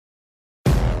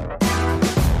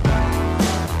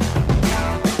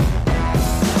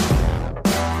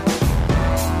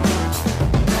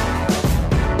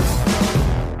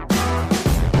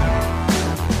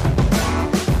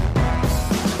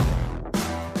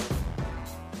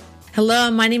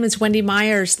Hello, my name is Wendy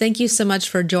Myers. Thank you so much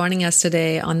for joining us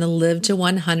today on the Live to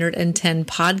 110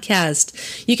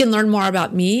 podcast. You can learn more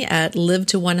about me at live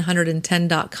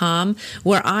to110.com,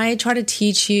 where I try to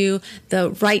teach you the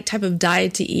right type of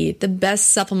diet to eat, the best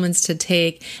supplements to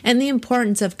take, and the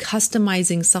importance of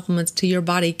customizing supplements to your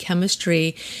body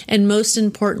chemistry, and most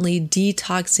importantly,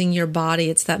 detoxing your body.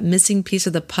 It's that missing piece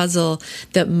of the puzzle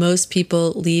that most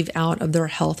people leave out of their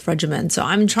health regimen. So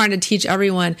I'm trying to teach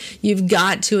everyone you've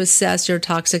got to assess your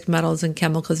toxic metals and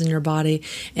chemicals in your body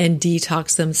and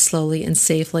detox them slowly and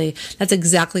safely. That's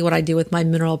exactly what I do with my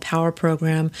Mineral Power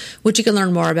program, which you can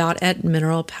learn more about at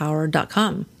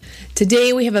mineralpower.com.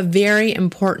 Today, we have a very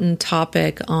important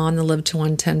topic on the Live to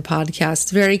 110 podcast.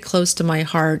 It's very close to my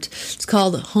heart. It's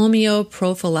called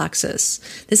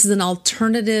homeoprophylaxis. This is an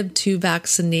alternative to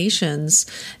vaccinations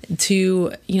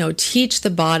to, teach the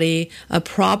body a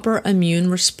proper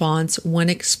immune response when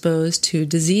exposed to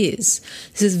disease.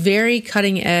 This is very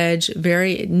cutting edge,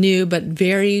 very new, but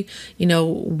very,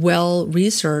 well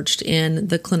researched in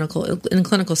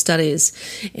clinical studies.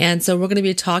 And so we're going to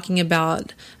be talking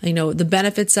about, the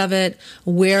benefits of it,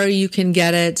 where you can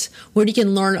get it, where you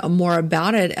can learn more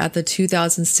about it at the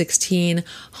 2016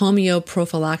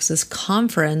 Homeoprophylaxis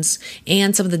Conference,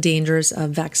 and some of the dangers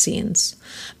of vaccines.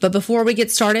 But before we get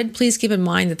started, please keep in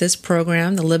mind that this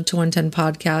program, the Live to 110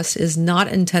 podcast, is not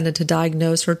intended to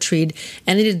diagnose or treat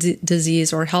any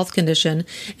disease or health condition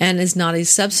and is not a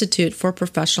substitute for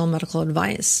professional medical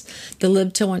advice. The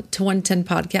Live to 110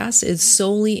 podcast is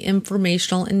solely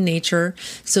informational in nature,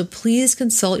 so please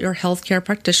consult your healthcare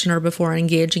practitioner before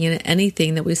engaging in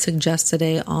anything that we suggest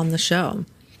today on the show.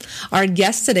 Our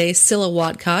guest today, Cilla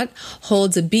Whatcott,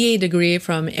 holds a BA degree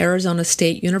from Arizona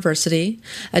State University,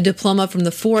 a diploma from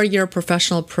the 4-year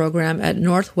professional program at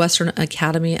Northwestern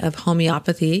Academy of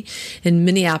Homeopathy in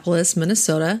Minneapolis,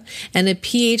 Minnesota, and a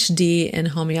PhD in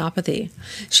homeopathy.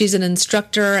 She's an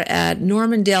instructor at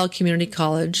Normandale Community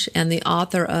College and the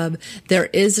author of There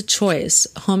Is a Choice,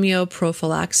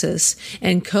 Homeoprophylaxis,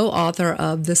 and co-author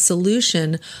of The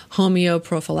Solution,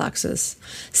 Homeoprophylaxis.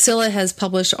 Cilla has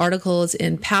published articles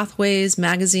in Pathways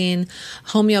Magazine,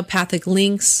 Homeopathic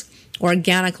Links,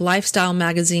 Organic Lifestyle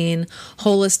Magazine,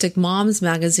 Holistic Moms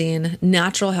Magazine,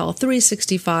 Natural Health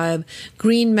 365,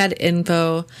 Green Med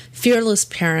Info, Fearless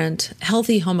Parent,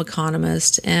 Healthy Home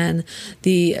Economist, and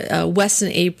the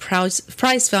Weston A.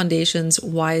 Price Foundation's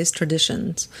Wise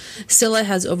Traditions. Cilla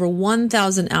has over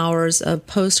 1,000 hours of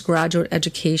postgraduate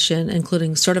education,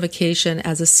 including certification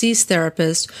as a cease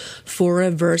therapist for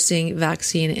reversing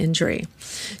vaccine injury.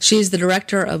 She's the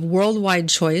director of Worldwide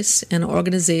Choice, an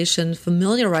organization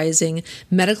familiarizing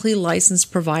medically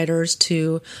licensed providers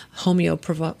to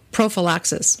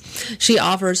homeoprophylaxis. She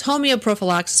offers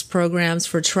homeoprophylaxis programs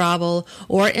for travel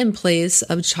or in place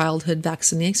of childhood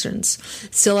vaccinations.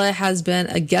 Cilla has been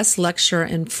a guest lecturer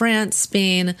in France,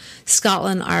 Spain,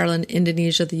 Scotland, Ireland,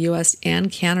 Indonesia, the U.S.,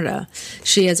 and Canada.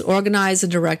 She has organized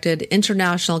and directed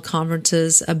international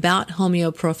conferences about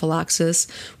homeoprophylaxis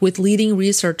with leading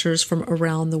researchers from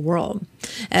around the world.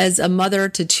 As a mother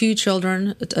to two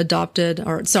children adopted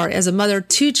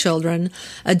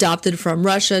from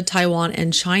Russia, Taiwan,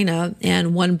 and China,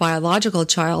 and one biological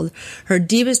child, her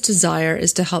deepest desire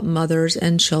is to help mothers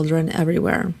and children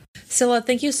everywhere. Cilla,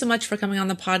 thank you so much for coming on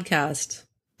the podcast.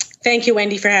 Thank you,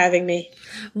 Wendy, for having me.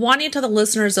 Why don't you tell the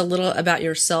listeners a little about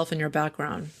yourself and your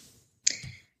background?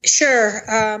 Sure.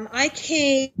 I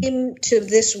came to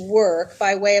this work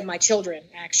by way of my children,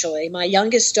 actually. My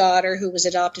youngest daughter, who was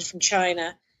adopted from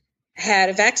China, had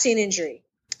a vaccine injury.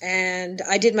 And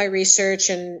I did my research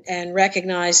and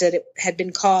recognized that it had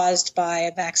been caused by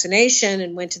a vaccination,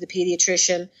 and went to the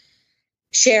pediatrician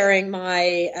sharing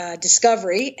my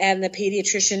discovery. And the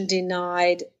pediatrician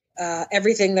denied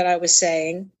everything that I was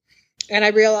saying. And I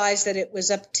realized that it was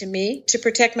up to me to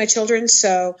protect my children.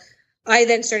 So I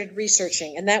then started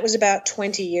researching, and that was about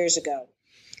 20 years ago.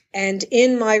 And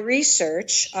in my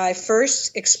research, I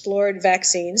first explored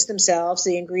vaccines themselves,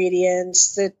 the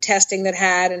ingredients, the testing that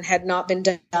had and had not been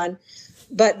done.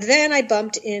 But then I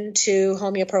bumped into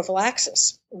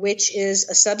homeoprophylaxis, which is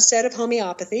a subset of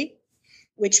homeopathy,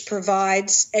 which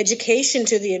provides education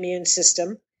to the immune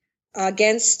system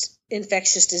against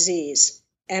infectious disease.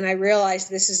 And I realized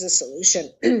this is a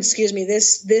solution. Excuse me.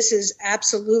 This is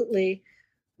absolutely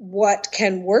what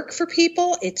can work for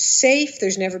people. It's safe.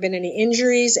 There's never been any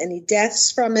injuries, any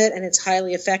deaths from it, and it's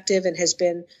highly effective and has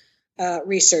been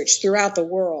researched throughout the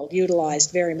world,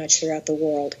 utilized very much throughout the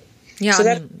world. Yeah,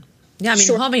 so Yeah, I mean,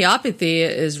 Sure. homeopathy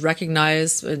is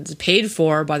recognized, it's paid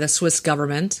for by the Swiss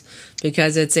government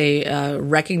because it's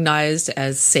recognized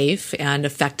as safe and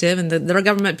effective, and their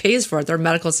government pays for it. Their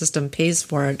medical system pays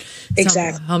for it.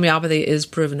 Exactly. So homeopathy is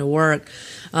proven to work.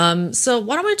 So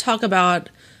why don't we talk a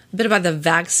bit about the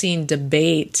vaccine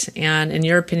debate, and in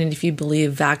your opinion, if you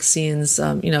believe vaccines,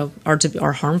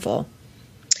 are harmful?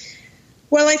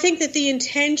 Well, I think that the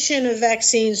intention of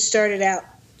vaccines started out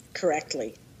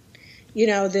correctly.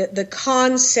 The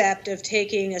concept of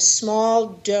taking a small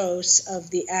dose of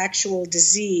the actual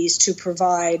disease to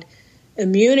provide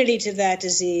immunity to that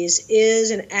disease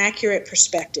is an accurate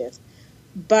perspective,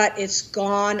 but it's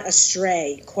gone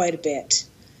astray quite a bit.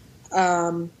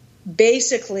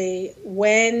 Basically,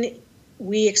 when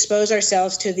we expose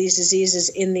ourselves to these diseases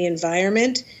in the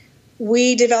environment,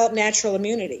 we develop natural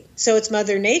immunity. So it's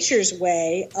Mother Nature's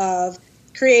way of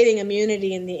creating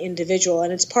immunity in the individual,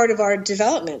 and it's part of our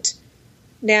development.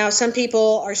 Now, some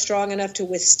people are strong enough to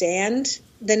withstand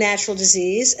the natural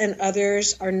disease, and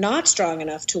others are not strong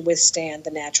enough to withstand the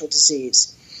natural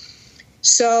disease.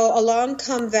 So along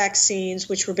come vaccines,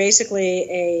 which were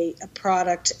basically a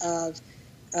product of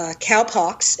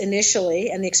cowpox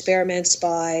initially, and the experiments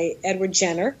by Edward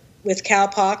Jenner with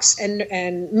cowpox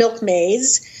and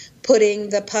milkmaids, putting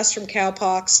the pus from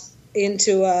cowpox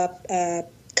into a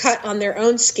cut on their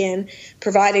own skin,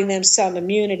 providing them some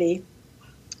immunity.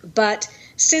 But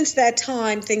since that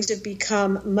time, things have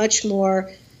become much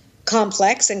more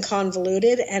complex and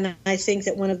convoluted, and I think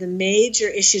that one of the major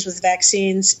issues with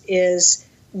vaccines is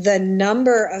the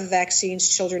number of vaccines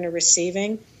children are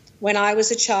receiving. When I was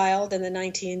a child in the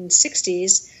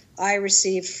 1960s, I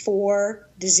received 4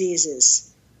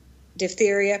 diseases: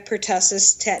 diphtheria,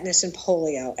 pertussis, tetanus, and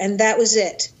polio, and that was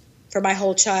it for my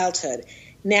whole childhood.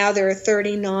 Now there are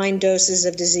 39 doses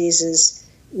of diseases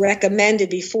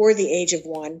recommended before the age of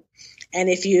 1. And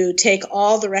if you take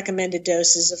all the recommended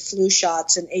doses of flu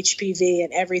shots and HPV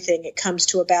and everything, it comes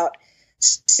to about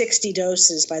 60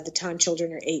 doses by the time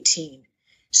children are 18.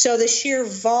 So the sheer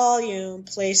volume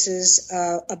places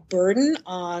a burden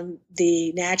on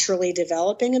the naturally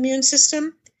developing immune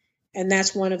system, and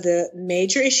that's one of the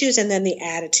major issues. And then the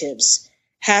additives,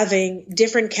 having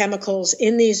different chemicals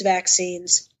in these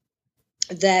vaccines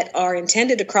that are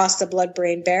intended to cross the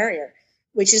blood-brain barrier,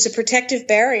 which is a protective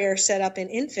barrier set up in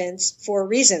infants for a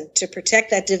reason, to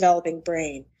protect that developing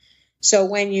brain. So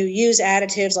when you use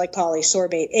additives like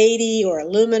polysorbate 80 or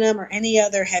aluminum or any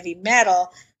other heavy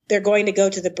metal, they're going to go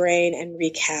to the brain and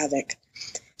wreak havoc.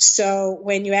 So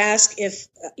when you ask if,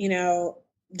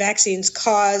 vaccines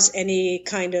cause any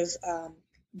kind of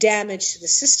damage to the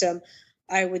system,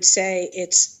 I would say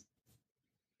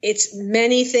it's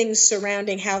many things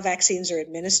surrounding how vaccines are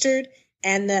administered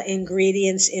and the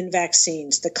ingredients in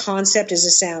vaccines. The concept is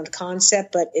a sound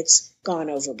concept, but it's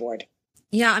gone overboard.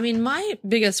 Yeah, I mean, my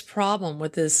biggest problem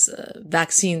with this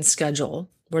vaccine schedule,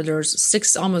 where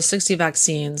there's almost 60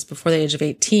 vaccines before the age of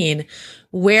 18,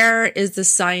 where is the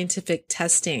scientific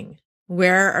testing?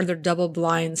 Where are there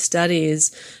double-blind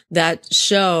studies that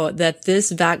show that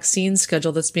this vaccine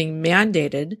schedule that's being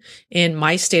mandated in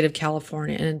my state of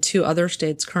California and in 2 other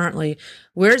states currently,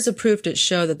 where's the proof to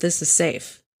show that this is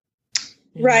safe?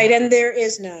 Right, and there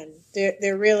is none.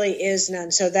 There really is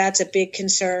none. So that's a big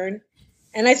concern.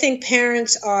 And I think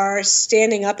parents are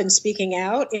standing up and speaking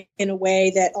out in a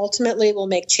way that ultimately will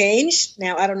make change.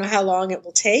 Now, I don't know how long it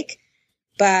will take,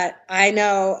 but I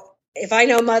know if I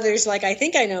know mothers like I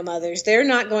think I know mothers, they're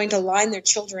not going to line their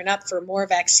children up for more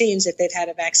vaccines if they've had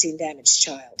a vaccine-damaged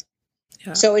child.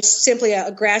 Yeah. So it's simply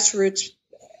a grassroots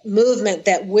movement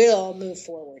that will move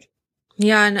forward.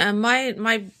 Yeah, and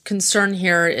my concern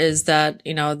here is that,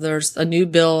 there's a new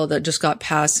bill that just got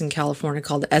passed in California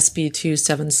called SB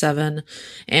 277.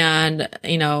 And,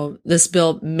 this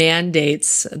bill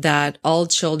mandates that all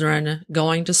children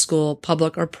going to school,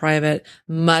 public or private,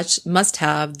 must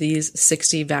have these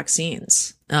 60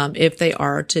 vaccines. If they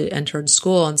are to enter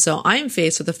school. And so I'm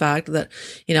faced with the fact that,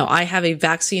 I have a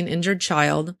vaccine injured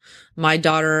child. My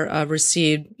daughter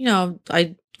received,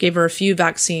 I gave her a few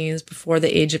vaccines before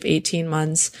the age of 18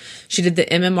 months. She did the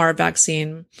MMR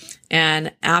vaccine.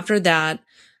 And after that,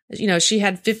 she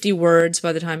had 50 words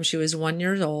by the time she was 1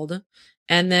 year old,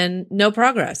 and then no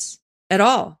progress at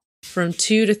all from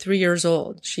 2 to 3 years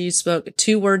old. She spoke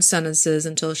 2-word sentences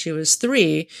until she was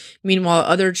 3. Meanwhile,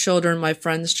 other children, my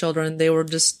friends' children, they were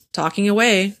just talking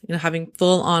away, having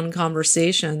full on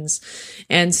conversations.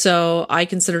 And so I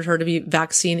considered her to be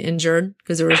vaccine injured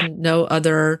because there was no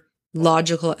other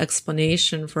logical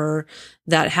explanation for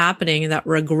that happening, that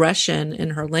regression in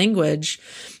her language.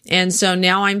 And so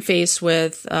now I'm faced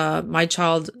with my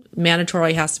child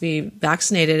mandatorily has to be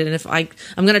vaccinated. And if I'm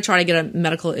going to try to get a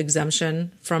medical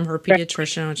exemption from her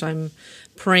pediatrician, which I'm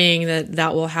praying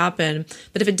that will happen.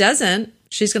 But if it doesn't,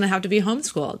 she's going to have to be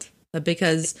homeschooled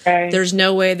because there's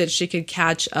no way that she could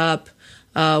catch up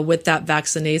with that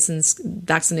vaccination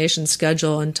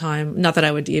schedule in time. Not that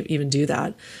I would even do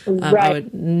that. I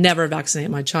would never vaccinate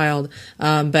my child.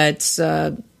 But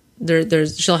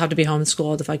she'll have to be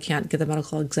homeschooled if I can't get the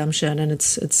medical exemption, and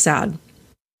it's sad.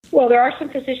 Well, there are some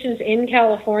physicians in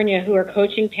California who are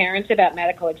coaching parents about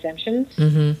medical exemptions.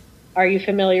 Mm-hmm. Are you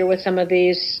familiar with some of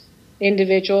these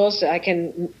individuals? I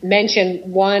can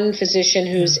mention one physician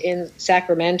who's in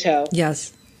Sacramento.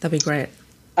 Yes, that'd be great.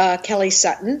 Kelly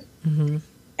Sutton. Mm-hmm.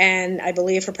 And I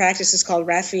believe her practice is called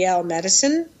Raphael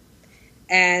Medicine.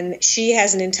 And she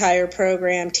has an entire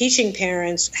program teaching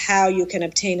parents how you can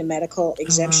obtain a medical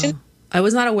exemption. I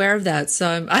was not aware of that, so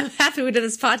I'm happy we did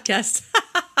this podcast.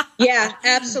 Yeah,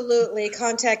 absolutely.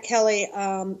 Contact Kelly.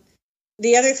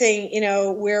 The other thing,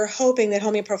 we're hoping that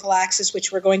homeoprophylaxis,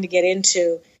 which we're going to get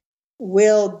into,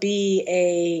 will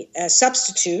be a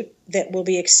substitute that will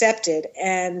be accepted.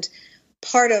 And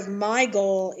part of my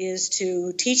goal is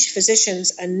to teach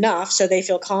physicians enough so they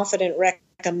feel confident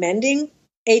recommending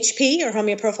HP or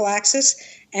homeoprophylaxis.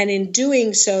 And in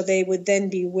doing so, they would then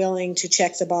be willing to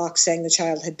check the box saying the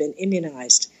child had been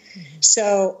immunized. Mm-hmm.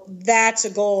 So that's a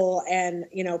goal. And,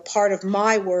 part of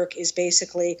my work is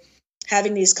basically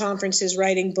having these conferences,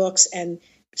 writing books, and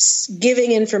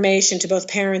giving information to both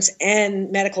parents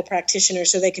and medical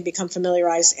practitioners so they can become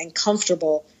familiarized and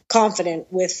confident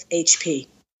with HP.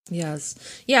 Yes.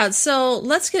 Yeah. So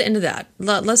let's get into that.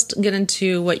 Let's get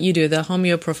into what you do, the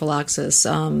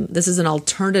homeoprophylaxis. This is an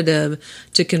alternative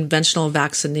to conventional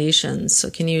vaccinations. So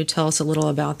can you tell us a little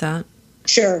about that?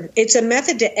 Sure. It's a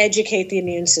method to educate the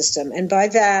immune system. And by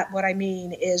that, what I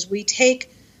mean is we take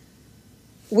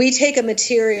a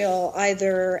material,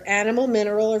 either animal,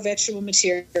 mineral, or vegetable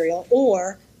material,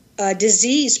 or a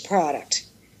disease product,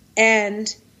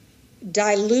 and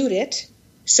dilute it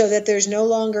so that there's no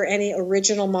longer any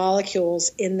original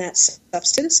molecules in that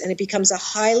substance, and it becomes a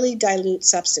highly dilute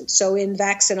substance. So in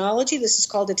vaccinology, this is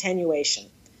called attenuation,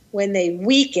 when they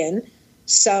weaken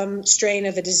some strain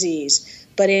of a disease.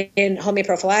 But in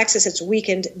homeoprophylaxis, it's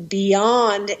weakened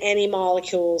beyond any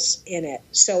molecules in it.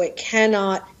 So it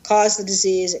cannot cause the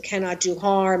disease, it cannot do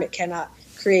harm, it cannot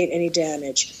create any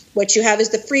damage. What you have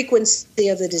is the frequency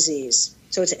of the disease.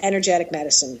 So it's energetic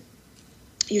medicine.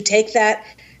 You take that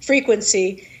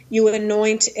frequency, you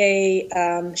anoint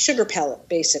a sugar pellet,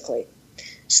 basically.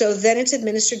 So then it's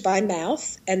administered by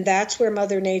mouth, and that's where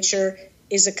Mother Nature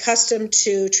is accustomed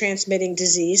to transmitting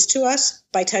disease to us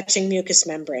by touching mucous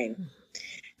membrane.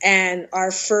 And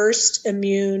our first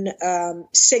immune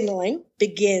signaling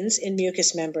begins in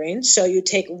mucous membrane. So you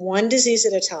take one disease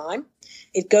at a time.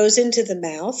 It goes into the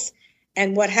mouth.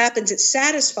 And what happens, it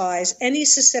satisfies any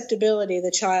susceptibility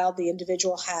the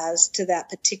individual has to that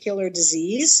particular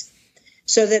disease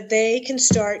so that they can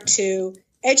start to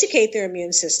educate their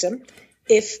immune system.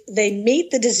 If they meet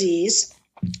the disease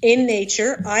in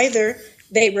nature, either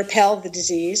they repel the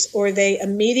disease or they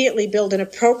immediately build an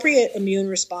appropriate immune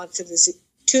response to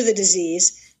the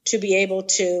disease to be able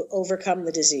to overcome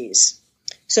the disease.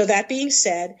 So that being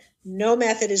said, no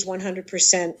method is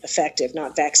 100% effective,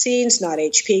 not vaccines, not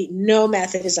HP. No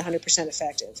method is 100%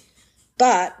 effective.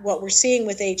 But what we're seeing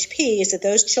with HP is that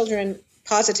those children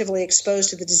positively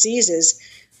exposed to the diseases,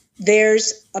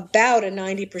 there's about a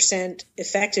 90%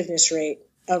 effectiveness rate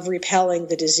of repelling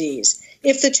the disease.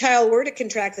 If the child were to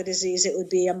contract the disease, it would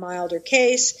be a milder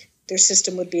case. Their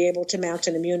system would be able to mount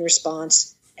an immune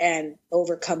response and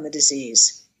overcome the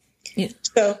disease. Yeah.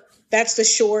 So that's the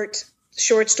short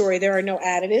story. There are no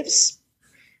additives.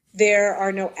 There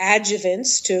are no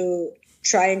adjuvants to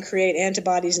try and create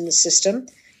antibodies in the system.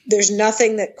 There's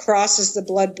nothing that crosses the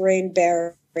blood-brain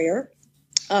barrier.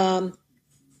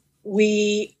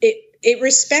 It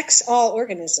respects all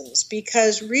organisms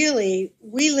because really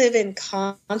we live in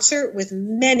concert with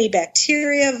many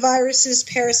bacteria, viruses,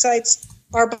 parasites.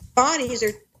 Our bodies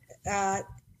are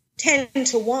 10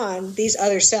 to 1 these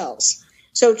other cells.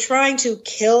 So trying to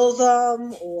kill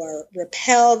them or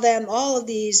repel them, all of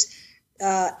these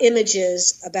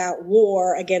images about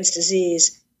war against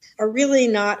disease are really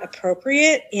not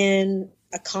appropriate in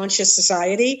a conscious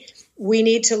society. We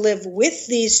need to live with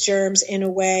these germs in a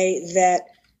way that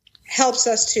helps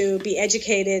us to be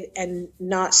educated and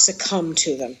not succumb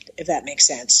to them, if that makes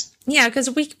sense. Yeah, because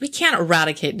we can't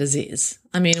eradicate disease.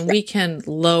 I mean, we can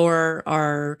lower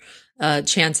our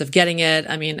chance of getting it.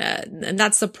 I mean, and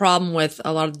that's the problem with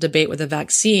a lot of debate with the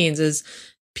vaccines is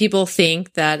people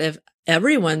think that if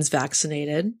everyone's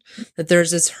vaccinated, that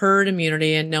there's this herd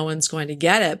immunity and no one's going to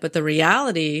get it. But the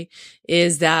reality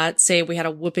is that, say we had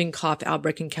a whooping cough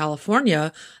outbreak in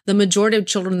California, the majority of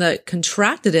children that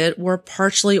contracted it were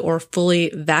partially or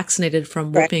fully vaccinated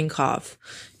from whooping cough.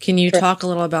 Can you talk a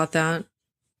little about that?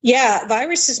 Yeah,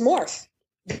 viruses morph.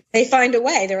 They find a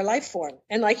way. They're a life form.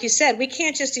 And like you said, we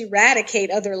can't just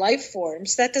eradicate other life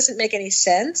forms. That doesn't make any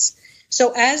sense.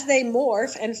 So as they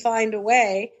morph and find a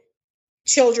way,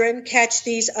 children catch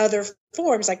these other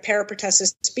forms like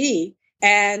parapertussis B,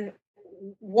 and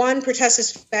one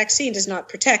pertussis vaccine does not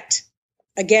protect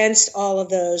against all of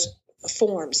those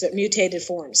forms, that mutated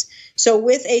forms. So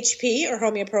with HP or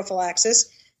homeoprophylaxis,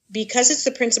 because it's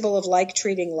the principle of like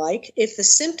treating like, if the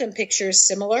symptom picture is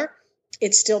similar,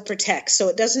 it still protects. So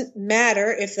it doesn't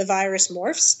matter if the virus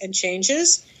morphs and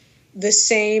changes, the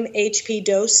same HP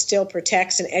dose still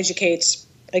protects and educates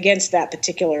against that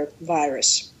particular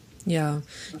virus. Yeah.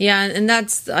 Yeah. And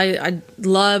that's, I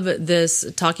love this,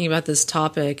 talking about this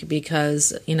topic,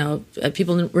 because,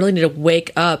 people really need to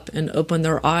wake up and open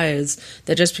their eyes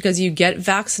that just because you get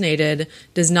vaccinated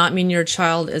does not mean your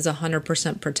child is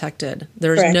 100% protected.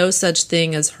 There's no such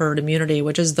thing as herd immunity,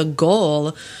 which is the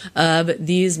goal of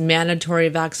these mandatory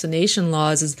vaccination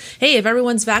laws is, hey, if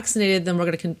everyone's vaccinated, then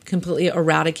we're going to completely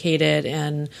eradicate it.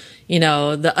 And,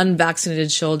 the unvaccinated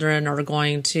children are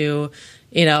going to,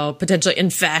 potentially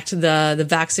infect the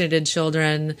vaccinated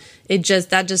children.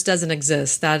 That just doesn't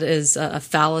exist. That is a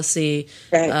fallacy,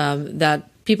 that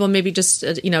people maybe just,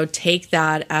 take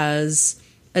that as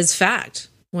fact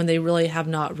when they really have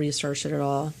not researched it at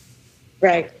all.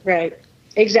 Right.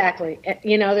 Exactly.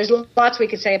 There's lots we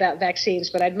could say about vaccines,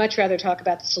 but I'd much rather talk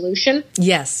about the solution.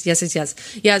 Yes.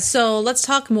 Yeah. So let's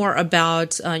talk more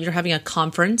about, you're having a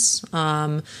conference,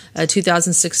 a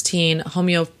 2016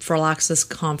 Homeoprophylaxis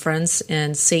conference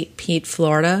in St. Pete,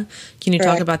 Florida. Can you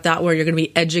talk about that, where you're going to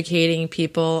be educating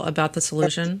people about the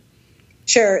solution?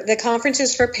 Sure. The conference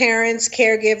is for parents,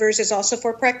 caregivers. It's also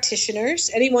for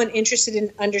practitioners, anyone interested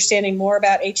in understanding more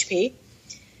about HP.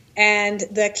 And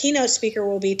the keynote speaker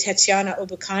will be Tatiana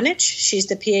Obukanich. She's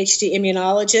the PhD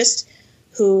immunologist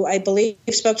who I believe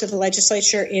spoke to the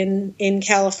legislature in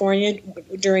California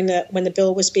when the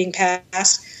bill was being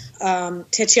passed.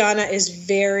 Tatiana is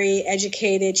very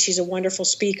educated. She's a wonderful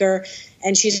speaker,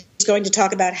 and she's going to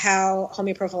talk about how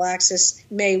homeoprophylaxis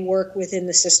may work within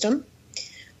the system.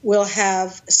 We'll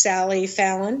have Sally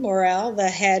Fallon Morrell, the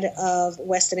head of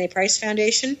Weston A. Price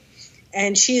Foundation,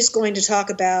 and she's going to talk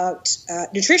about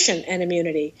nutrition and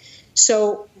immunity.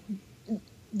 So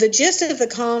the gist of the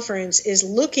conference is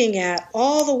looking at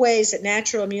all the ways that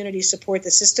natural immunity support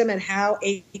the system and how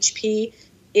HP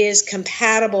is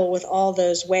compatible with all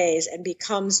those ways and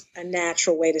becomes a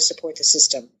natural way to support the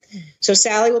system. So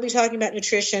Sally will be talking about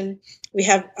nutrition. We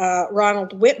have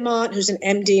Ronald Whitmont, who's an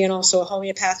MD and also a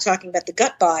homeopath, talking about the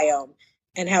gut biome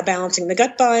and how balancing the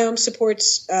gut biome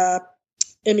supports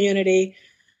immunity.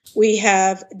 We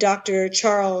have Dr.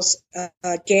 Charles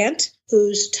Gant,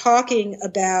 who's talking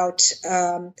about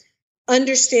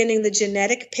understanding the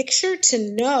genetic picture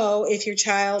to know if your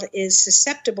child is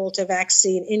susceptible to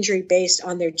vaccine injury based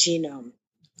on their genome.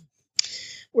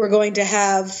 We're going to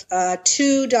have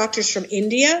two doctors from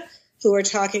India who are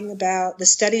talking about the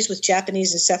studies with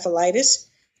Japanese encephalitis,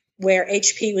 where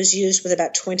HP was used with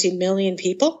about 20 million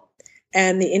people,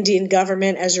 and the Indian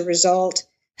government, as a result,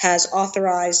 has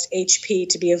authorized HP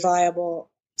to be a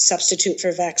viable substitute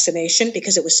for vaccination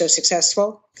because it was so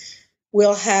successful.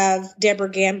 We'll have Deborah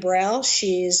Gambrell.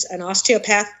 She's an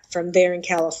osteopath from there in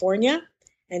California,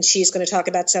 and she's going to talk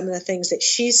about some of the things that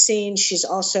she's seen. She's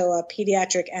also a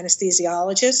pediatric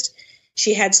anesthesiologist.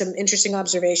 She had some interesting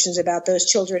observations about those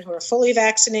children who are fully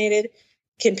vaccinated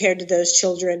compared to those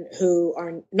children who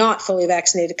are not fully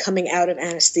vaccinated coming out of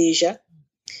anesthesia.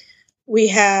 We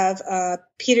have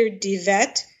Peter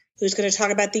DeVette, who's going to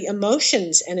talk about the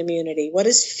emotions and immunity. What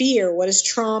is fear? What does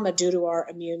trauma do to our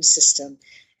immune system?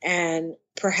 And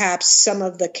perhaps some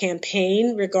of the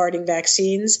campaign regarding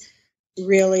vaccines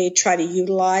really try to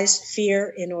utilize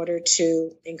fear in order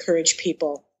to encourage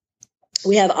people.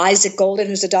 We have Isaac Golden,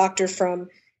 who's a doctor from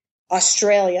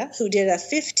Australia, who did a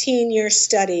 15-year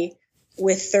study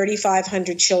with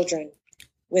 3,500 children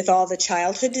with all the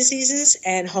childhood diseases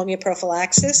and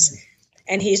homeoprophylaxis.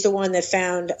 And he's the one that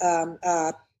found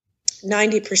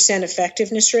 90%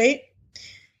 effectiveness rate.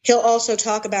 He'll also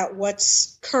talk about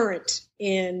what's current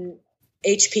in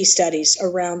HP studies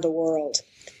around the world.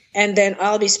 And then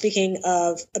I'll be speaking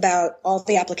about all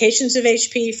the applications of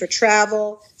HP for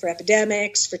travel, for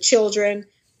epidemics, for children,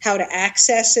 how to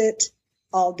access it.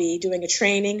 I'll be doing a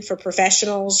training for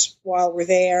professionals while we're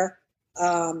there.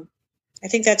 I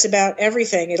think that's about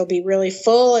everything. It'll be really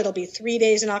full. It'll be 3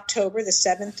 days in October, the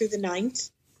 7th through the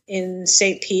 9th in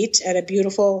St. Pete at a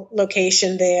beautiful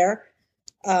location there.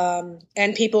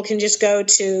 And people can just go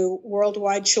to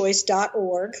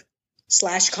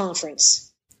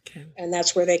worldwidechoice.org/conference. Okay. And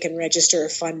that's where they can register or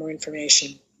find more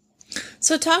information.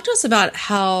 So talk to us about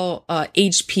how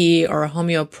HP or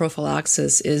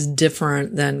homeoprophylaxis is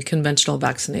different than conventional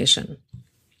vaccination.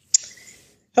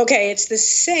 Okay, it's the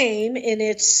same in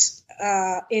its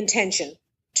intention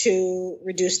to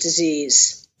reduce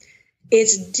disease.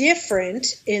 It's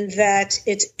different in that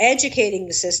it's educating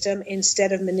the system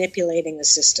instead of manipulating the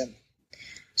system.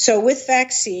 So with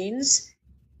vaccines,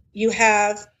 you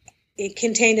have it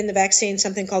contained in the vaccine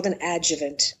something called an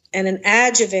adjuvant. And an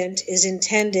adjuvant is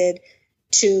intended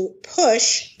to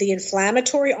push the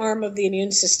inflammatory arm of the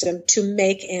immune system to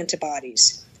make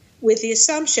antibodies, with the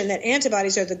assumption that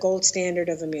antibodies are the gold standard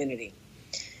of immunity.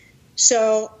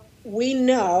 So we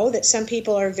know that some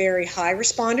people are very high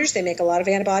responders. They make a lot of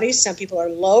antibodies. Some people are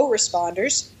low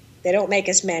responders. They don't make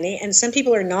as many. And some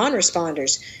people are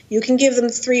non-responders. You can give them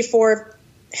 3-4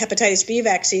 hepatitis B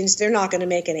vaccines. They're not going to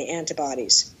make any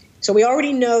antibodies. So we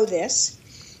already know this.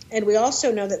 And we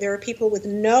also know that there are people with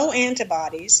no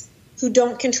antibodies who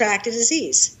don't contract a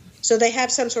disease. So they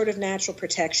have some sort of natural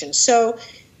protection. So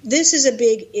this is a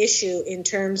big issue in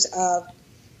terms of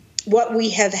what we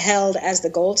have held as the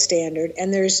gold standard,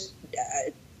 and there's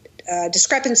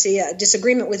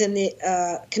disagreement within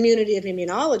the community of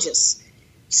immunologists.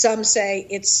 Some say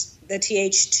it's the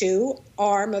Th2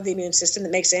 arm of the immune system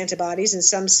that makes antibodies, and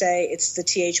some say it's the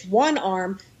Th1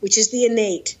 arm, which is the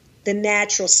innate, the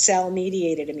natural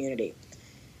cell-mediated immunity.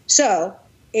 So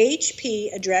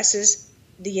HP addresses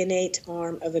the innate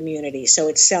arm of immunity. So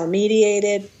it's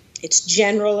cell-mediated, it's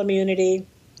general immunity,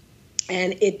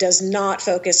 and it does not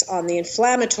focus on the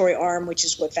inflammatory arm, which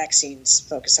is what vaccines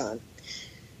focus on.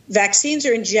 Vaccines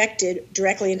are injected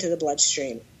directly into the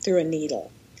bloodstream through a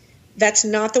needle. That's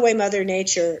not the way Mother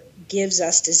Nature gives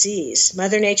us disease.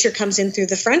 Mother Nature comes in through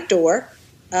the front door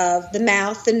of the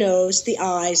mouth, the nose, the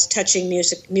eyes, touching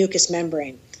mucous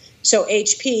membrane. So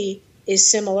HP is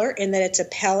similar in that it's a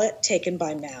pellet taken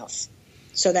by mouth.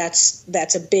 So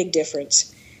that's a big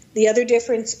difference. The other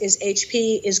difference is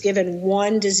HP is given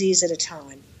one disease at a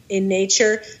time. In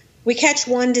nature, we catch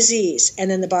one disease, and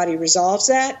then the body resolves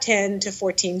that 10 to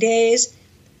 14 days,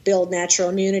 build natural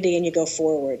immunity, and you go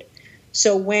forward.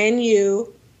 So when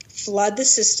you flood the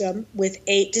system with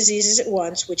 8 diseases at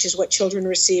once, which is what children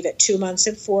receive at 2 months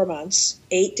and 4 months,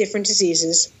 8 different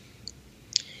diseases,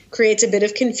 creates a bit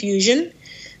of confusion.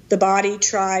 The body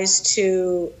tries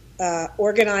to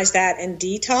organize that and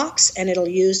detox, and it'll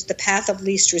use the path of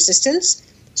least resistance.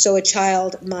 So a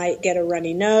child might get a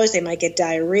runny nose, they might get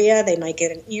diarrhea, they might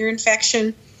get an ear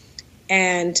infection,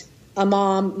 and a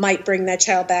mom might bring that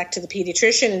child back to the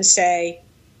pediatrician and say,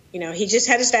 he just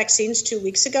had his vaccines 2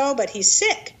 weeks ago, but he's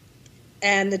sick.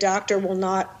 And the doctor will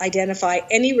not identify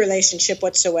any relationship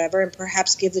whatsoever and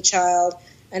perhaps give the child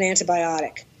an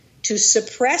antibiotic to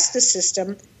suppress the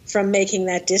system from making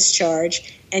that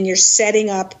discharge, and you're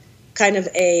setting up kind of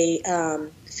a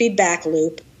feedback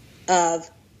loop of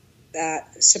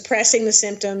suppressing the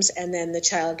symptoms, and then the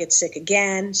child gets sick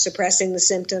again, suppressing the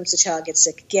symptoms, the child gets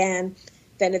sick again.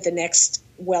 Then at the next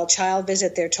well-child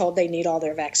visit, they're told they need all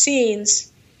their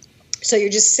vaccines. So you're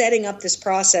just setting up this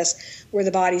process where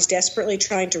the body's desperately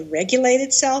trying to regulate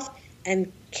itself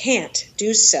and can't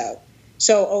do so.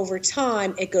 So over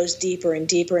time, it goes deeper and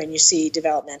deeper, and you see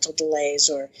developmental delays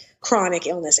or chronic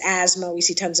illness, asthma. We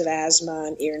see tons of asthma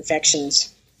and ear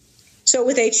infections. So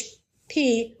with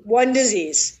HP, one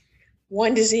disease,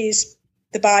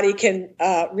 the body can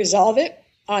resolve it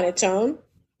on its own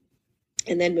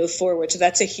and then move forward. So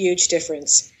that's a huge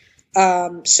difference.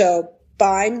 So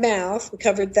by mouth, we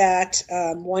covered that,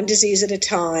 one disease at a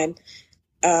time,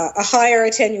 a higher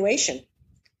attenuation.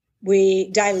 We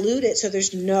dilute it so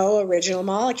there's no original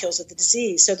molecules of the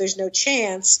disease. So there's no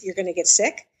chance you're going to get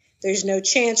sick. There's no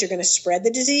chance you're going to spread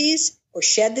the disease or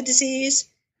shed the disease.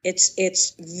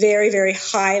 It's very, very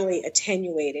highly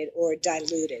attenuated or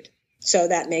diluted. So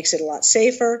that makes it a lot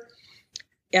safer.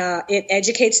 It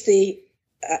educates the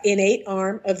innate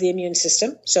arm of the immune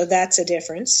system. So that's a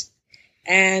difference.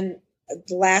 And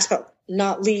last but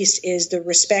not least is the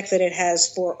respect that it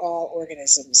has for all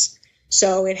organisms.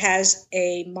 So it has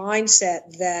a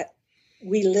mindset that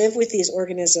we live with these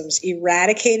organisms.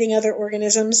 Eradicating other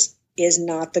organisms is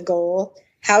not the goal.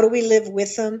 How do we live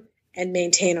with them and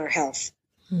maintain our health?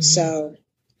 Mm-hmm. So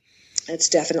it's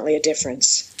definitely a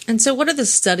difference. And so what do the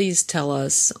studies tell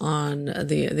us on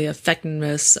the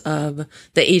effectiveness of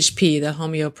the HP, the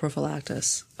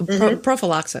homeoprophylaxis? Mm-hmm.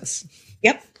 Prophylaxis.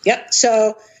 Yep. Yep.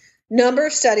 So number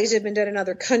of studies have been done in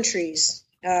other countries,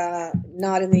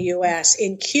 not in the U.S.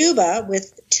 In Cuba,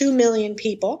 with 2 million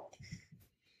people,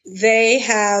 they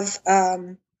have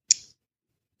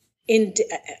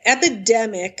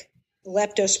epidemic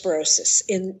leptospirosis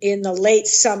in the late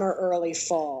summer, early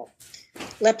fall.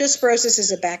 Leptospirosis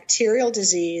is a bacterial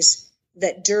disease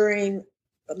that during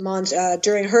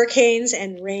hurricanes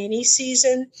and rainy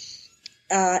season,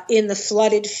 in the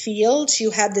flooded fields,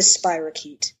 you have this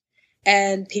spirochete.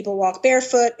 And people walk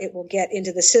barefoot, it will get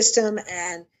into the system,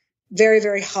 and very,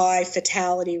 very high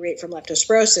fatality rate from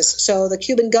leptospirosis. So the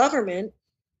Cuban government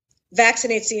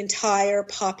vaccinates the entire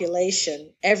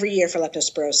population every year for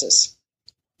leptospirosis.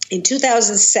 In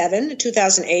 2007,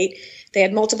 2008, they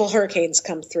had multiple hurricanes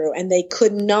come through, and they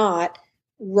could not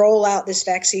roll out this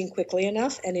vaccine quickly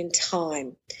enough and in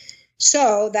time.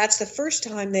 So that's the first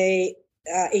time they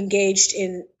engaged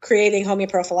in creating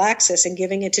homeoprophylaxis and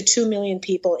giving it to 2 million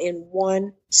people in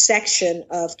one section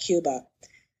of Cuba.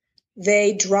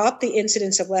 They dropped the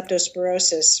incidence of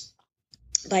leptospirosis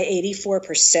by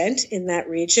 84% in that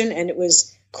region, and it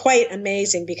was quite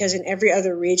amazing because in every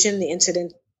other region the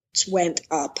incidence went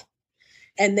up.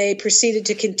 And they proceeded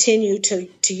to continue to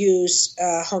use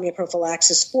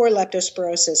homeoprophylaxis for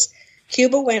leptospirosis.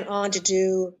 Cuba went on to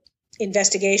do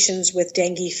investigations with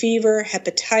dengue fever,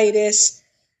 hepatitis,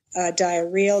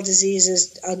 diarrheal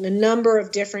diseases, a number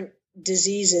of different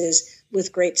diseases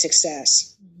with great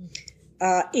success.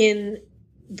 In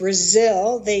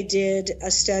Brazil, they did a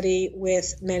study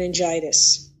with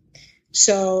meningitis.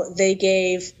 So they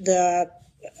gave the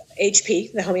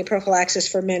HP, the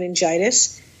homeoprophylaxis for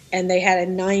meningitis, and they had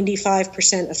a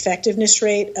 95% effectiveness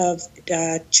rate of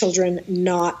children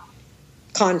not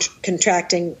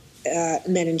contracting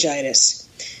meningitis.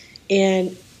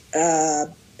 In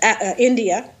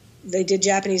India, they did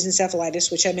Japanese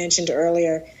encephalitis, which I mentioned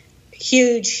earlier.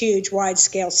 Huge,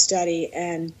 wide-scale study,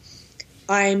 and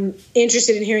I'm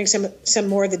interested in hearing some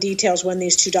more of the details when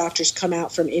these two doctors come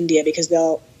out from India, because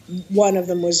one of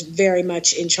them was very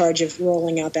much in charge of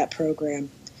rolling out that program.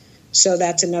 So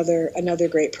that's another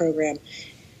great program.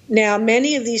 Now,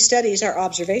 many of these studies are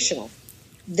observational.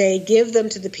 They give them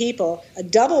to the people. A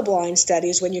double-blind study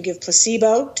is when you give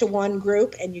placebo to one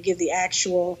group and you give the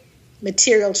actual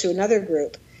material to another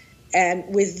group.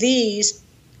 And with these,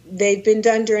 they've been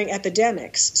done during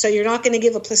epidemics. So you're not going to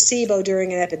give a placebo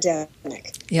during an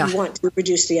epidemic. Yeah. You want to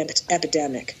reduce the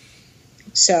epidemic.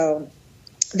 So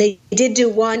they did do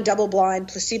one double-blind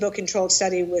placebo-controlled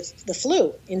study with the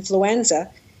influenza,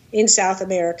 in South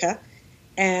America,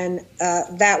 and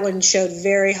that one showed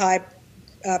very high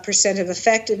percent of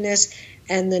effectiveness.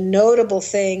 And the notable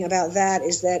thing about that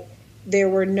is that there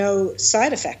were no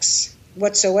side effects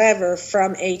whatsoever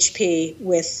from HP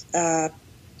with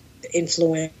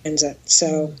influenza.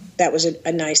 So that was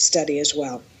a nice study as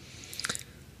well.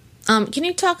 Can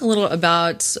you talk a little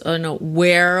about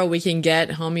where we can get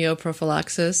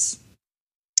homeoprophylaxis?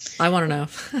 I want to know.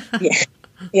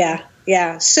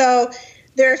 Yeah. So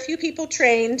there are a few people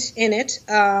trained in it.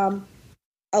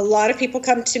 A lot of people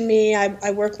come to me.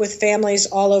 I work with families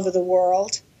all over the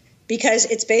world because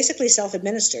it's basically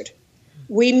self-administered.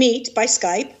 We meet by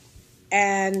Skype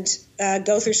and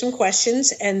go through some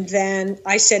questions, and then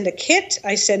I send a kit.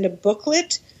 I send a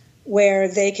booklet where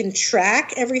they can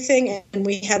track everything, and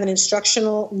we have an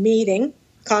instructional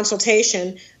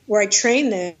consultation, where I train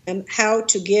them how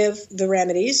to give the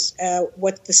remedies,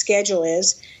 what the schedule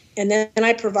is, and then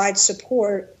I provide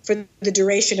support for the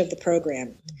duration of the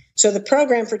program. So the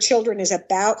program for children is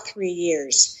about 3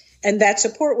 years, and that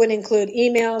support would include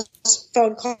emails,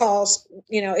 phone calls,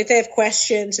 if they have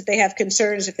questions, if they have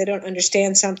concerns, if they don't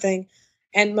understand something.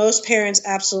 And most parents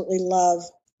absolutely love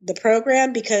the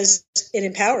program because it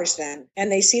empowers them,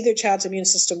 and they see their child's immune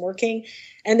system working,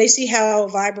 and they see how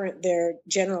vibrant their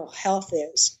general health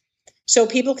is. So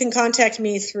people can contact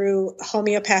me through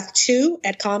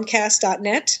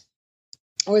homeopath2@comcast.net,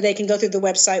 or they can go through the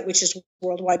website, which is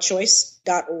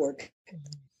worldwidechoice.org,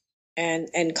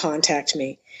 and contact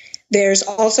me. There's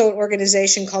also an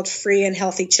organization called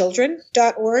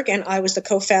freeandhealthychildren.org, and I was the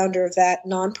co-founder of that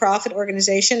nonprofit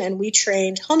organization, and we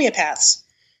trained homeopaths.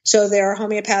 So there are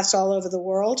homeopaths all over the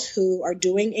world who are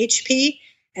doing HP,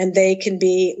 and they can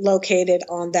be located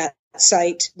on that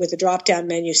site with a drop-down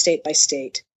menu state by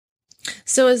state.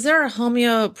 So is there a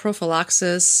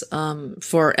homeoprophylaxis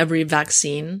for every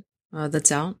vaccine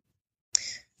that's out?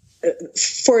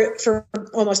 For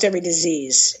almost every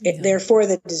disease. Yeah. They're for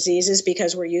the diseases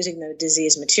because we're using the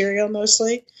disease material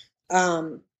mostly.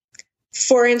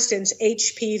 For instance,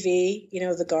 HPV,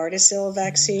 the Gardasil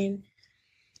vaccine,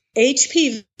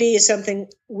 HPV is something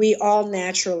we all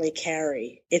naturally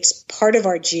carry. It's part of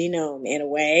our genome in a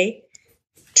way.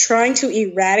 Trying to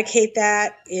eradicate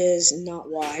that is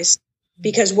not wise,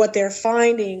 because what they're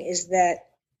finding is that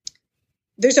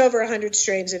there's over 100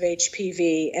 strains of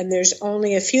HPV, and there's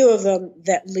only a few of them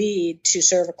that lead to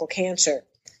cervical cancer.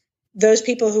 Those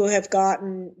people who have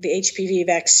gotten the HPV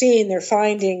vaccine, they're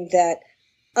finding that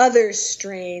other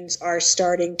strains are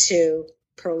starting to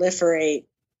proliferate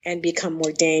and become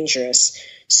more dangerous.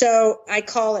 So I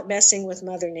call it messing with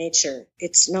Mother Nature.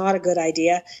 It's not a good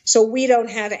idea. So we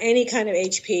don't have any kind of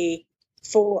HP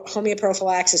for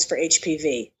homeoprophylaxis for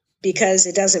HPV, because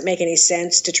it doesn't make any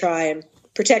sense to try and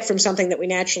protect from something that we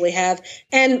naturally have.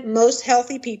 And most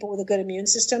healthy people with a good immune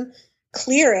system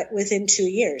clear it within 2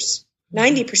 years.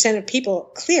 90% of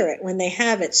people clear it when they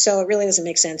have it. So it really doesn't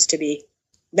make sense to be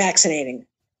vaccinating.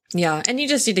 Yeah, and you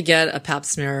just need to get a pap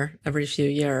smear every few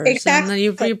years. Exactly.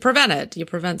 And then you prevent it. You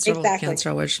prevent cervical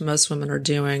cancer, which most women are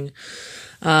doing.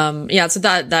 So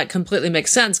that completely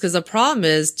makes sense, because the problem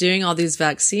is doing all these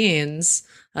vaccines,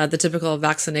 the typical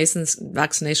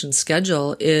vaccination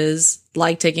schedule is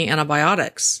like taking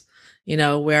antibiotics,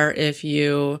 where if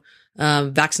you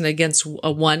vaccinate against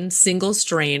one single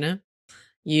strain,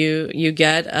 you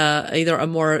get either a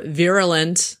more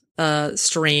virulent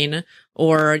strain,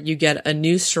 or you get a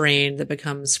new strain that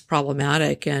becomes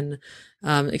problematic. And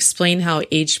explain how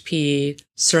HP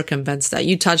circumvents that.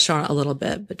 You touched on it a little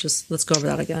bit, but just let's go over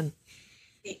that again.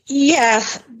 Yeah,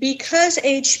 because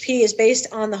HP is based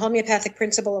on the homeopathic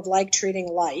principle of like treating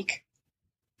like,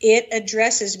 it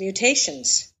addresses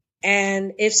mutations.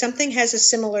 And if something has a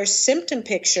similar symptom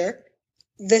picture,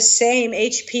 the same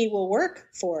HP will work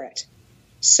for it.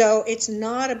 So it's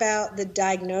not about the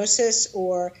diagnosis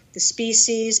or the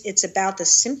species, it's about the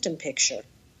symptom picture.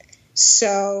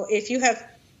 So if you have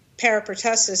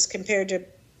parapertussis compared to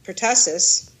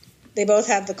pertussis, they both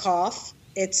have the cough.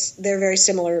 They're very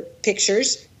similar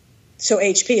pictures. So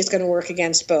HP is going to work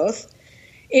against both.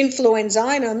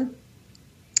 Influenzinum,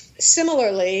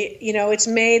 similarly, it's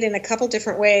made in a couple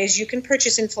different ways. You can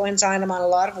purchase influenzinum on a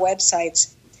lot of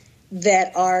websites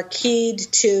that are keyed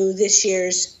to this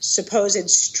year's supposed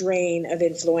strain of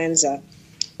influenza.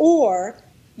 Or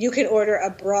you can order a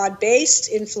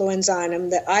broad-based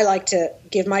influenzinum that I like to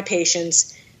give my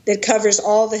patients that covers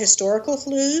all the historical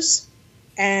flus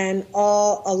and a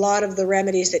lot of the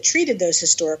remedies that treated those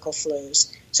historical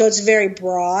flus. So it's very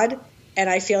broad, and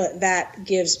I feel that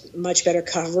gives much better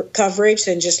coverage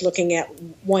than just looking at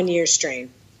 1 year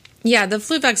strain. Yeah, the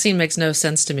flu vaccine makes no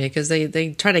sense to me, because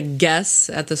they try to guess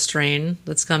at the strain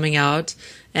that's coming out,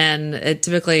 and it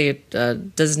typically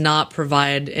does not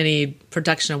provide any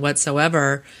protection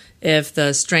whatsoever if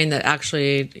the strain that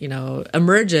actually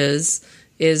emerges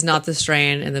is not the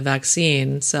strain in the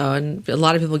vaccine. So, and a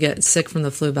lot of people get sick from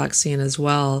the flu vaccine as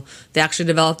well. They actually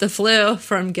develop the flu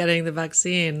from getting the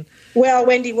vaccine. Well,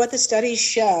 Wendy, what the studies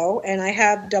show, and I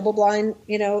have double-blind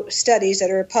studies that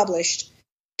are published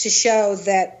to show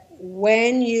that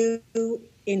when you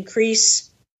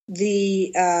increase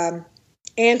the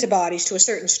antibodies to a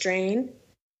certain strain,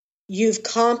 you've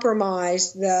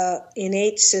compromised the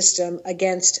innate system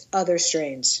against other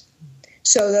strains.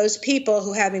 So those people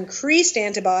who have increased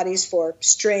antibodies for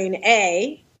strain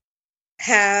A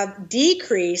have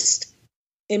decreased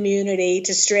immunity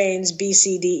to strains B,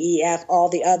 C, D, E, F, all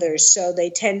the others. So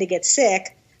they tend to get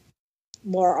sick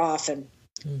more often.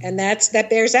 Mm-hmm. And that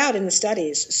bears out in the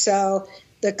studies. So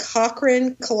the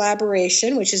Cochrane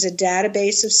collaboration, which is a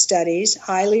database of studies,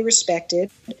 highly respected,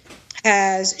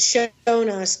 has shown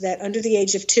us that under the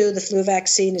age of 2, the flu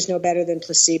vaccine is no better than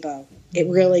placebo. It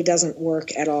really doesn't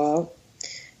work at all.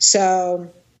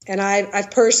 So, and I've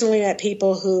personally met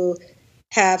people who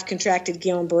have contracted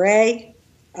Guillain-Barré,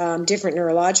 different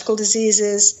neurological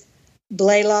diseases.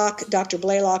 Dr.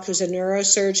 Blaylock, who's a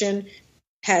neurosurgeon,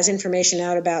 has information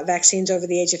out about vaccines over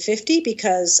the age of 50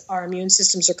 because our immune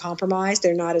systems are compromised.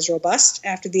 They're not as robust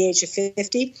after the age of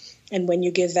 50. And when you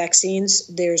give vaccines,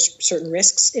 there's certain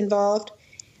risks involved.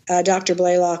 Dr.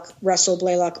 Blaylock, Russell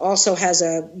Blaylock, also has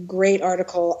a great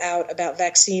article out about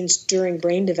vaccines during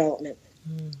brain development.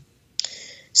 Mm.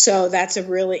 So that's a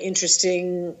really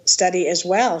interesting study as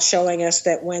well, showing us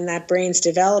that when that brain's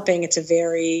developing, it's a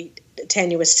very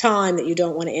tenuous time that you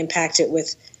don't want to impact it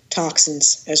with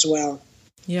toxins as well.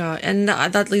 Yeah, and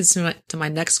that leads to my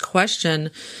next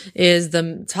question is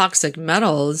the toxic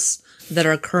metals that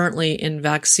are currently in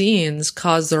vaccines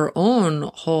cause their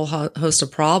own whole host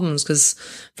of problems. Because,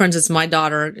 for instance, my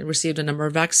daughter received a number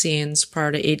of vaccines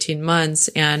prior to 18 months,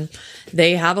 and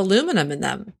they have aluminum in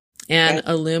them. And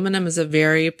Okay. aluminum is a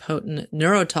very potent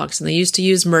neurotoxin. They used to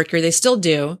use mercury. They still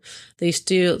do. They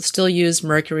still use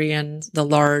mercury in the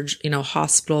large,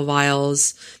 hospital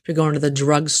vials. If you're going to the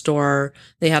drugstore,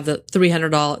 they have the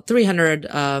 $300,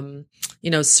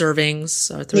 servings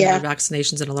or 300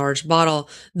 vaccinations in a large bottle.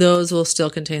 Those will still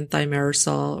contain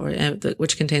thimerosal,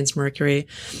 which contains mercury.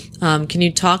 Can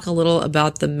you talk a little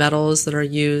about the metals that are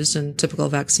used in typical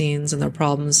vaccines and their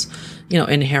problems,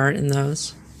 inherent in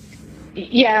those?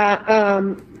 Yeah.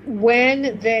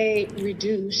 When they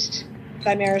reduced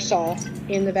thimerosal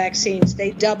in the vaccines,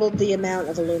 they doubled the amount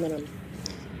of aluminum.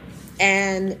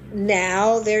 And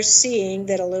now they're seeing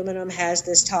that aluminum has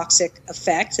this toxic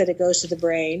effect, that it goes to the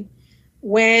brain.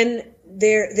 When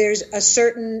there's a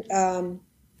certain,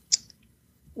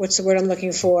 what's the word I'm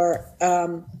looking for?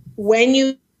 When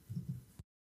you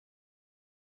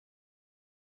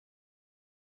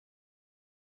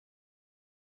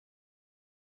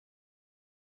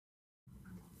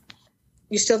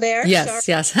still there? Yes,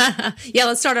 yes. Yeah,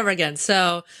 let's start over again.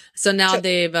 So now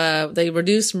they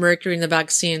reduced mercury in the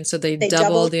vaccine, so they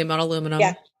doubled the amount of aluminum.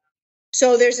 Yeah.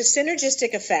 So there's a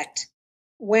synergistic effect.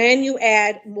 When you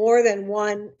add more than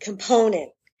one component,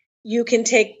 you can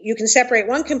separate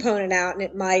one component out and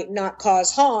it might not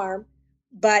cause harm,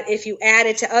 but if you add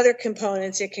it to other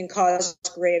components, it can cause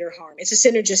greater harm. It's a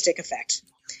synergistic effect.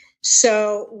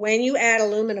 So when you add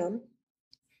aluminum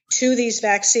to these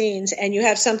vaccines and you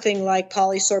have something like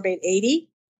polysorbate 80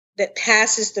 that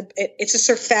passes it's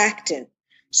a surfactant.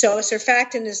 So a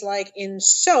surfactant is like in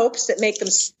soaps that make them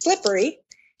slippery,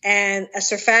 and a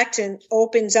surfactant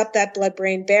opens up that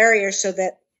blood-brain barrier so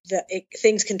that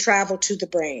things can travel to the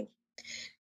brain.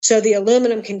 So the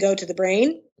aluminum can go to the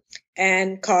brain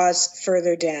and cause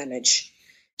further damage.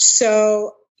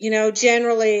 So,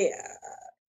 generally,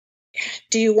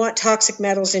 do you want toxic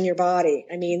metals in your body?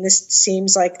 I mean, this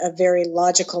seems like a very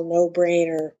logical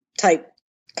no-brainer type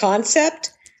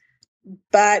concept,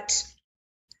 but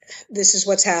this is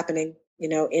what's happening,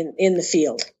 in the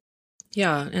field.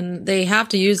 Yeah, and they have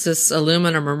to use this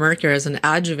aluminum or mercury as an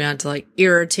adjuvant to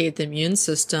irritate the immune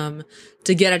system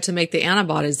to get it to make the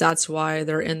antibodies. That's why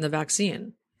they're in the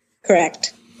vaccine.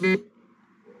 Correct.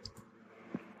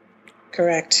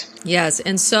 Correct. Yes,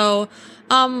 and so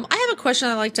I have a question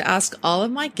I'd like to ask all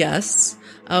of my guests.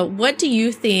 What do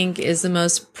you think is the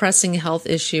most pressing health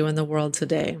issue in the world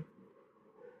today?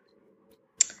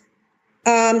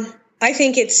 I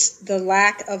think it's the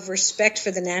lack of respect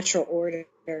for the natural order.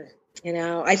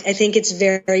 I think it's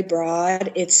very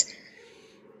broad.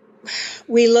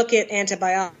 We look at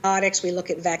antibiotics, we look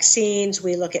at vaccines,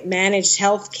 we look at managed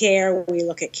health care, we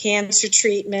look at cancer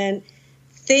treatment.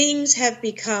 Things have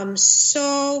become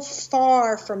so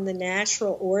far from the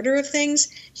natural order of things.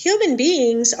 Human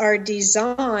beings are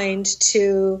designed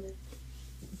to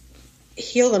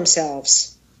heal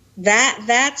themselves.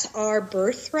 That's our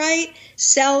birthright.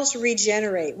 Cells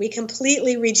regenerate. We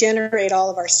completely regenerate all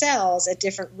of our cells at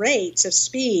different rates of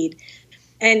speed.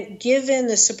 And given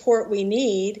the support we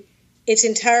need, it's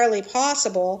entirely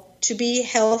possible to be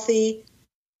healthy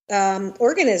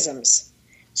organisms.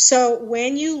 So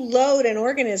when you load an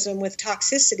organism with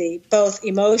toxicity, both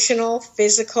emotional,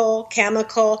 physical,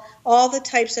 chemical, all the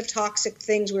types of toxic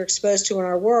things we're exposed to in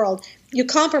our world, you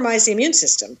compromise the immune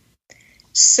system.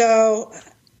 So,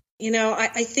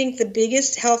 I think the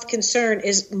biggest health concern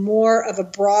is more of a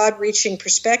broad-reaching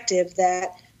perspective that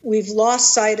we've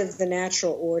lost sight of the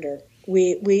natural order.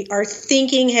 Our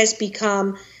thinking has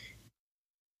become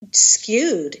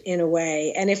skewed in a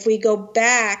way. And if we go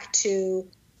back to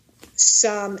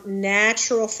some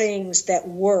natural things that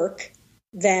work,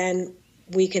 then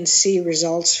we can see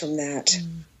results from that.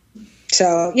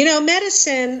 So,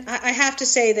 medicine, I have to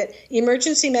say that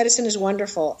emergency medicine is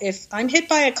wonderful. If I'm hit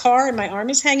by a car and my arm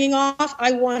is hanging off,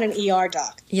 I want an ER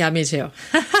doc. Yeah, me too.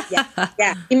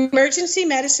 Yeah. Emergency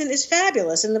medicine is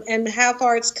fabulous, and how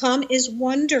far it's come is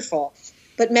wonderful.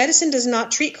 But medicine does not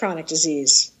treat chronic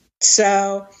disease.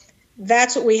 So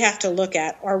that's what we have to look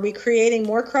at. Are we creating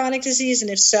more chronic disease? And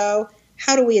if so,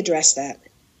 how do we address that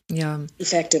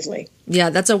effectively?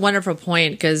 Yeah, that's a wonderful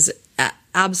point, because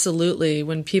absolutely,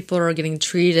 when people are getting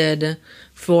treated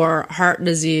for heart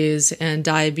disease and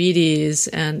diabetes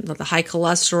and the high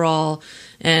cholesterol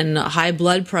and high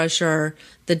blood pressure,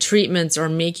 the treatments are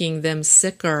making them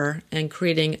sicker and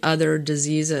creating other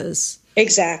diseases.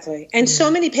 Exactly. And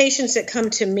so many patients that come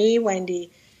to me,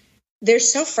 Wendy, they're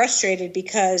so frustrated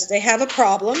because they have a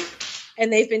problem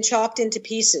and they've been chopped into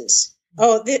pieces.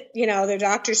 Their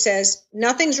doctor says,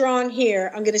 nothing's wrong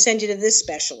here. I'm going to send you to this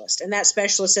specialist. And that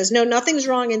specialist says, no, nothing's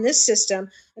wrong in this system.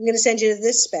 I'm going to send you to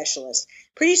this specialist.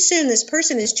 Pretty soon, this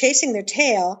person is chasing their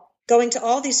tail, going to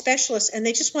all these specialists, and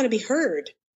they just want to be heard.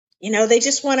 They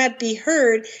just want to be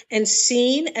heard and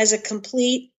seen as a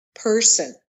complete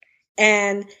person.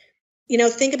 And,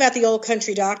 think about the old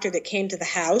country doctor that came to the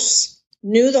house,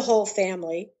 knew the whole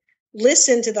family,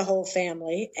 listened to the whole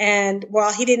family. And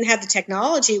while he didn't have the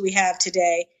technology we have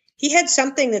today, he had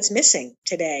something that's missing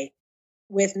today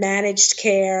with managed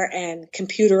care and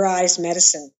computerized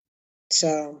medicine.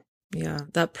 So, yeah,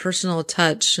 that personal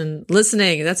touch and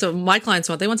listening. That's what my clients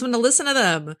want. They want someone to listen to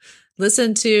them,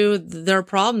 listen to their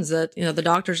problems that, the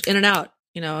doctors in and out,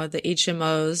 the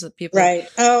HMOs, the people. Right.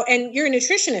 Oh, and you're a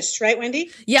nutritionist, right,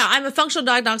 Wendy? Yeah, I'm a functional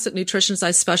diagnostic nutritionist.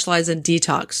 I specialize in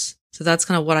detox. So that's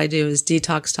kind of what I do is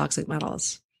detox toxic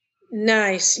metals.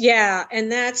 Nice. Yeah.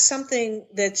 And that's something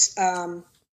that's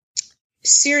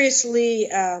seriously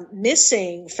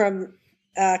missing from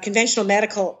conventional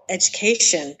medical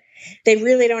education. They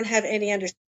really don't have any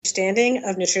understanding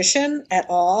of nutrition at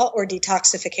all or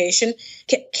detoxification.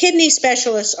 Kidney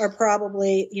specialists are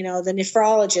probably, the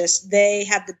nephrologists. They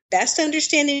have the best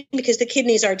understanding because the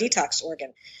kidneys are a detox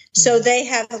organ. So they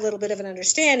have a little bit of an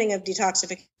understanding of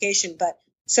detoxification, but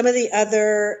some of the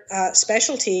other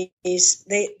specialties,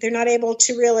 they're not able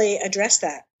to really address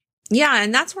that. Yeah,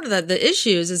 and that's one of the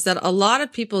issues is that a lot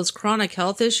of people's chronic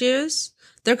health issues,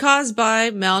 they're caused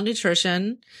by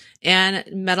malnutrition and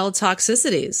metal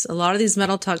toxicities. A lot of these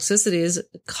metal toxicities,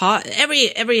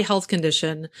 every health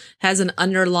condition has an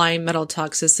underlying metal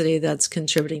toxicity that's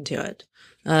contributing to it.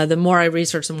 The more I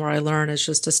research, the more I learn. It's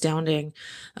just astounding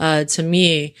to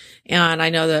me. And I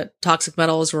know that toxic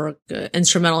metals were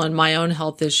instrumental in my own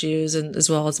health issues and as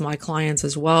well as my clients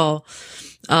as well.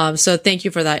 So thank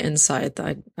you for that insight.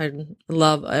 I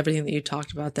love everything that you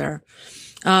talked about there.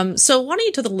 So why don't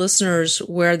you tell the listeners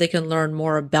where they can learn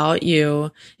more about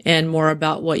you and more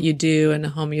about what you do in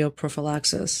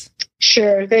homeoprophylaxis?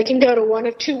 Sure. They can go to one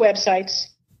of two websites.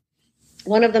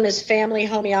 One of them is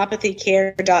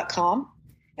familyhomeopathycare.com,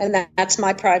 and that's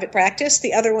my private practice.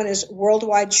 The other one is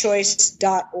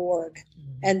worldwidechoice.org,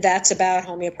 and that's about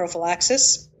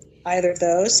homeoprophylaxis, either of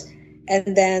those.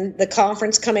 And then the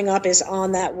conference coming up is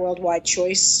on that Worldwide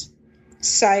Choice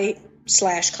site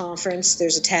 /conference.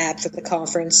 There's a tab for the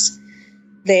conference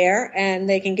there, and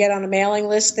they can get on a mailing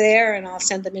list there, and I'll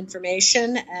send them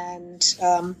information. And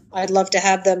I'd love to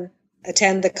have them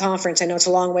attend the conference. I know it's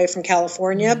a long way from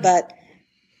California, but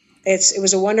it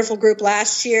was a wonderful group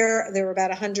last year. There were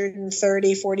about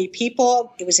 40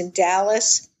 people. It was in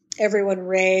Dallas. Everyone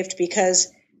raved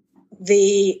because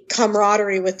the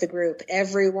camaraderie with the group,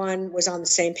 everyone was on the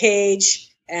same page,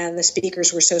 and the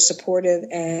speakers were so supportive,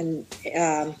 and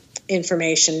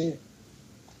information,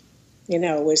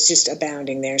 was just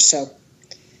abounding there. So,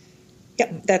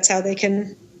 yep, that's how they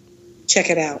can check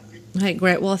it out. All right,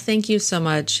 great. Well, thank you so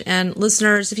much. And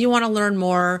listeners, if you want to learn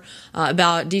more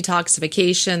about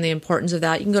detoxification, the importance of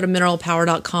that, you can go to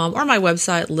mineralpower.com or my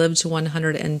website, live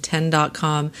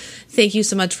to110.com. Thank you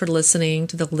so much for listening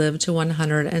to the Live to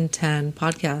 110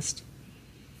 podcast.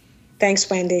 Thanks,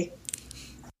 Wendy.